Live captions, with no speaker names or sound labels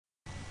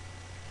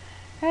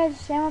Hey,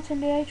 this is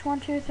Hamilton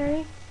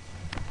DH123,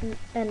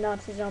 And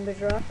Nazi Zombie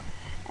Rock.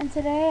 and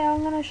today I'm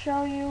going to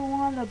show you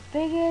one of the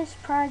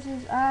biggest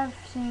prizes I've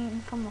seen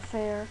from a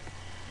fair.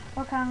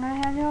 Okay, I'm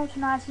going to hand you over to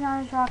Nazi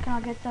Zombie Rock and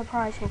I'll get the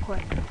prize real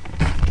quick.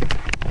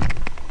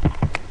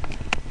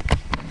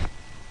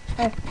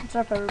 Hey, what's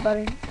up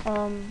everybody?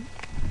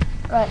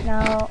 Right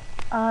now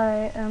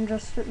I am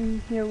just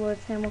sitting here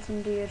with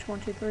Hamilton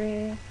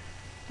DH123,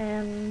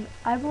 and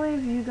I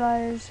believe you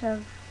guys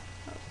have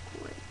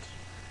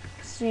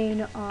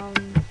seen Okay,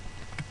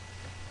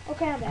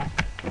 I'm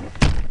back.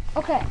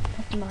 Okay.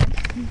 mine.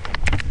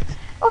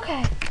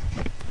 Okay.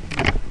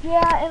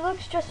 Yeah, it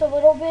looks just a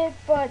little bit,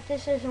 but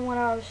this isn't what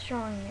I was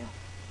showing you.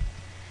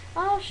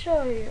 I'll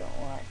show you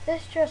what.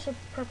 This is just a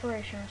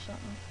preparation or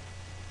something.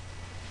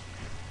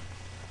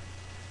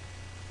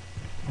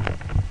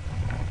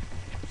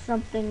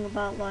 Something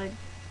about like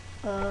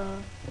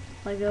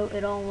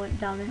it all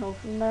went downhill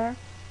from there.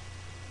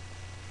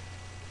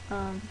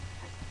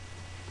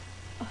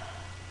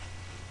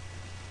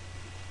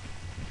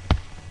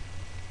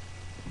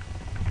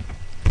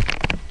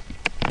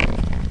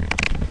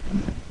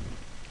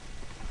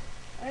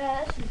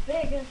 Yeah, this is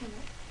big, isn't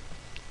it?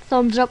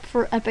 Thumbs up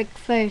for epic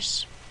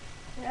face.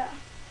 Yeah.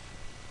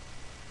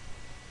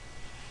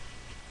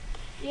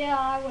 Yeah,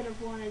 I would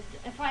have wanted,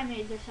 if I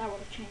made this, I would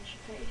have changed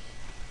the face.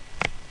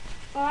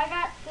 But I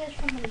got this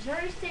from the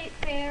Missouri State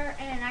Fair,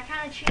 and I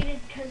kind of cheated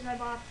because I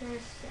bought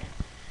this,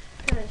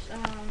 because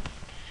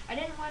I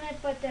didn't win it,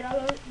 but that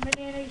other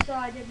mini you saw,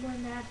 I did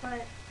win that.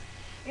 But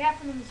I got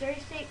from the Missouri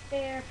State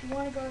Fair. If you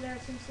want to go there,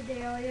 it's in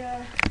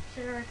Sedalia,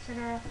 etc.,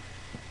 etc.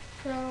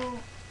 So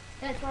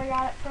that's where I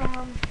got it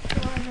from,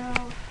 so I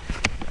know.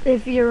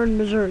 If you're in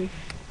Missouri,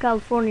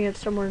 California, it's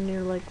somewhere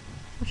near like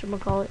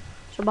whatchamacallit.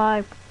 So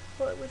bye.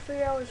 Well, it was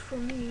 3 hours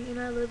from me, and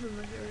I live in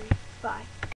Missouri. Bye.